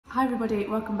Hi everybody,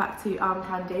 welcome back to Arm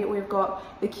Candy. We've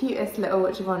got the cutest little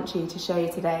Givenchy to show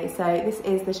you today. So this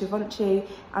is the Givenchy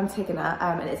Antigona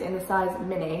and it's in the size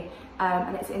mini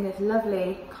and it's in this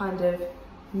lovely kind of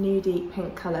nudie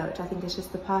pink colour, which I think is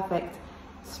just the perfect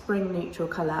spring neutral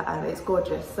colour and it's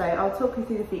gorgeous. So I'll talk you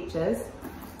through the features.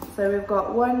 So we've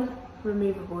got one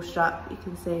removable strap, you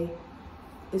can see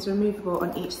is removable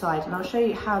on each side, and I'll show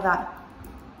you how that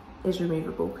is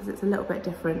removable because it's a little bit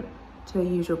different to a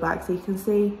usual bag. So you can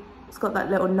see it's got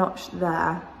that little notch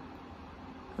there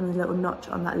and a little notch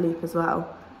on that loop as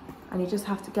well, and you just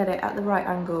have to get it at the right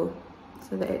angle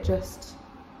so that it just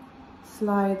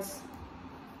slides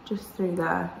just through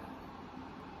there,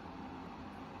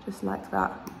 just like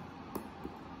that.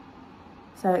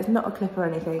 So it's not a clip or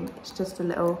anything, it's just a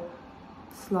little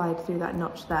slide through that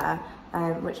notch there,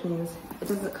 which means it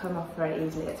doesn't come off very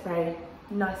easily. It's very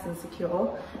nice and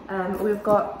secure. We've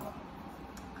got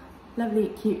lovely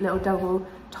cute little double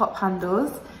top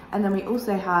handles, and then we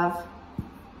also have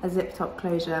a zip top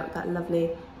closure with that lovely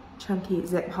chunky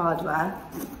zip hardware.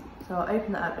 So I'll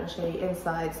open that up and show you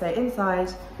inside. So inside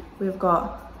we've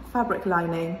got fabric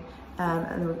lining,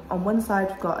 and on one side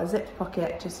we've got a zipped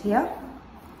pocket just here,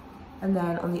 and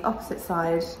then on the opposite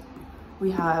side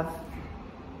we have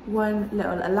one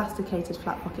little elasticated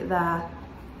flat pocket there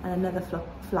and another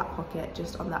flat pocket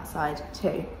just on that side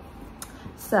too.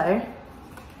 So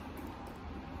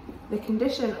the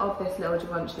condition of this little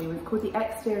Givenchy, we've called the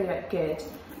exterior good,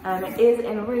 and it is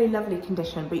in a really lovely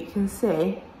condition, but you can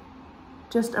see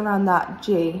just around that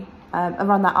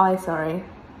around that eye, sorry,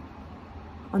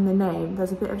 on the name,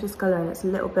 there's a bit of discolour and it's a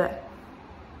little bit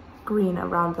green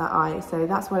around that eye, so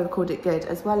that's why we've called it good,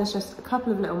 as well as just a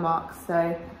couple of little marks.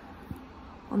 So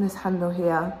on this handle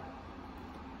here,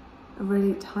 a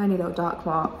really tiny little dark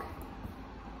mark,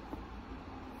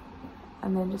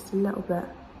 and then just a little bit,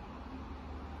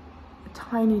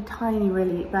 tiny,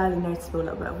 really barely noticeable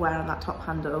little bit of wear on that top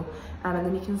handle. And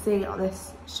then you can see on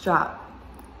this strap,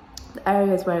 the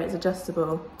areas where it's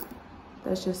adjustable,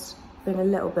 there's just been a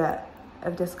little bit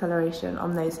of discoloration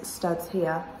on those studs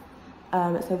here.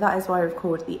 So that is why we've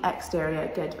called the exterior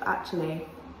good, but actually you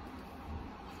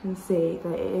can see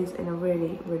that it is in a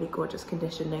really gorgeous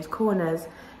condition. Those corners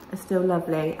are still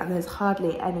lovely and there's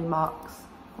hardly any marks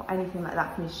or anything like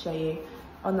that for me to show you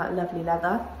on that lovely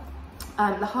leather.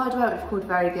 The hardware we've called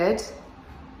very good,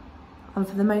 and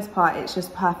for the most part it's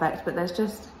just perfect, but there's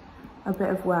just a bit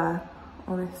of wear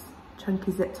on this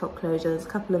chunky zip top closure. There's a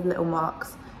couple of little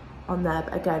marks on there,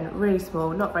 but again really small,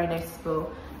 not very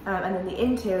noticeable. And then the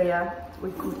interior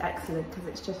we've called excellent because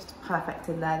it's just perfect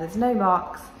in there. There's no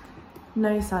marks,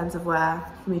 no signs of wear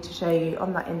for me to show you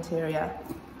on that interior.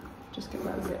 Just get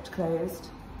that zipped closed.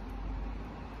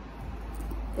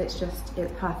 It's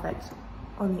perfect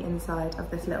on the inside of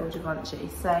this little Givenchy.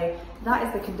 So that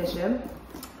is the condition.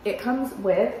 It comes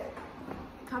with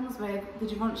the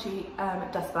Givenchy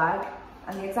dust bag,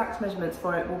 and the exact measurements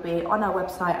for it will be on our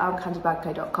website,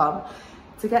 armcandybagco.com.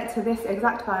 To get to this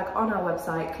exact bag on our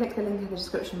website, click the link in the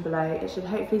description below. It should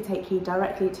hopefully take you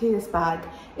directly to this bag.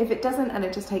 If it doesn't and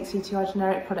it just takes you to our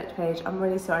generic product page, I'm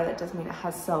really sorry, that does mean it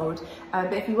has sold.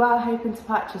 But if you are hoping to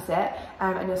purchase it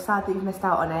and you're sad that you've missed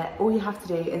out on it, all you have to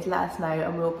do is let us know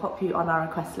and we'll pop you on our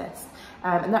request list.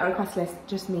 And that request list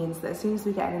just means that as soon as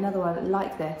we get another one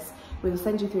like this, we will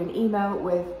send you through an email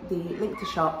with the link to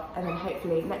shop, and then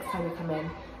hopefully next time you come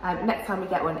in, next time we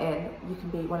get one in, you can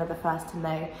be one of the first to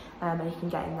know, and you can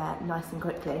get in there nice and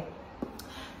quickly.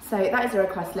 So that is the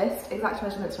request list. Exact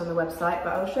measurements are on the website, but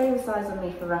I'll show you the size on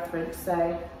me for reference.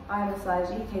 So I am a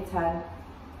size UK 10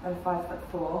 and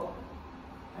 5'4",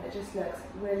 and it just looks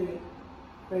really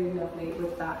lovely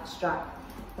with that strap.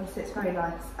 And it sits very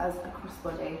nice as a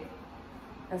crossbody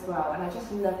as well, and I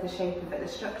just love the shape of it. The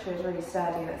structure is really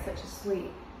sturdy and it's such a sweet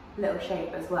little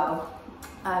shape as well.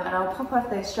 And I'll pop off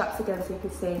those straps again so you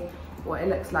can see what it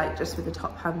looks like just with the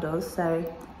top handles. So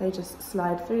they just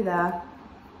slide through there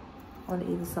on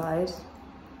either side,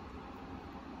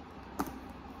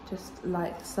 just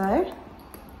like so,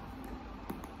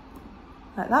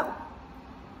 like that.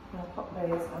 And I'll pop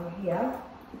those on here,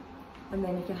 and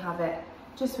then you can have it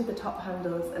just with the top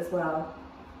handles as well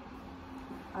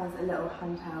as a little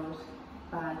handheld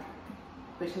bag,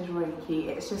 which is really cute.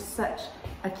 It's just such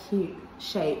a cute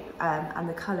shape, and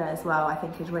the colour as well I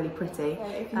think is really pretty. So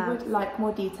if you would like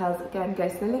more details, again go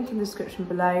to the link in the description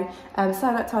below.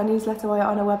 Sign up to our newsletter while you're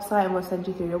on our website and we'll send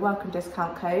you through your welcome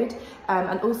discount code,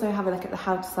 and also have a look at the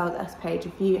how to sell with us page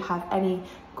if you have any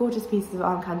gorgeous pieces of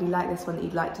arm candy like this one that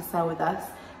you'd like to sell with us.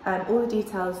 All the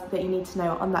details that you need to know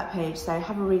are on that page, so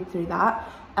have a read through that.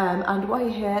 And while you're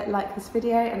here, like this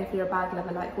video, and if you're a bag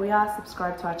lover like we are,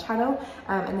 subscribe to our channel,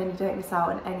 and then you don't miss out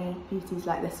on any beauties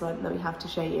like this one that we have to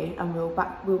show you, and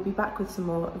we'll be back with some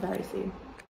more very soon.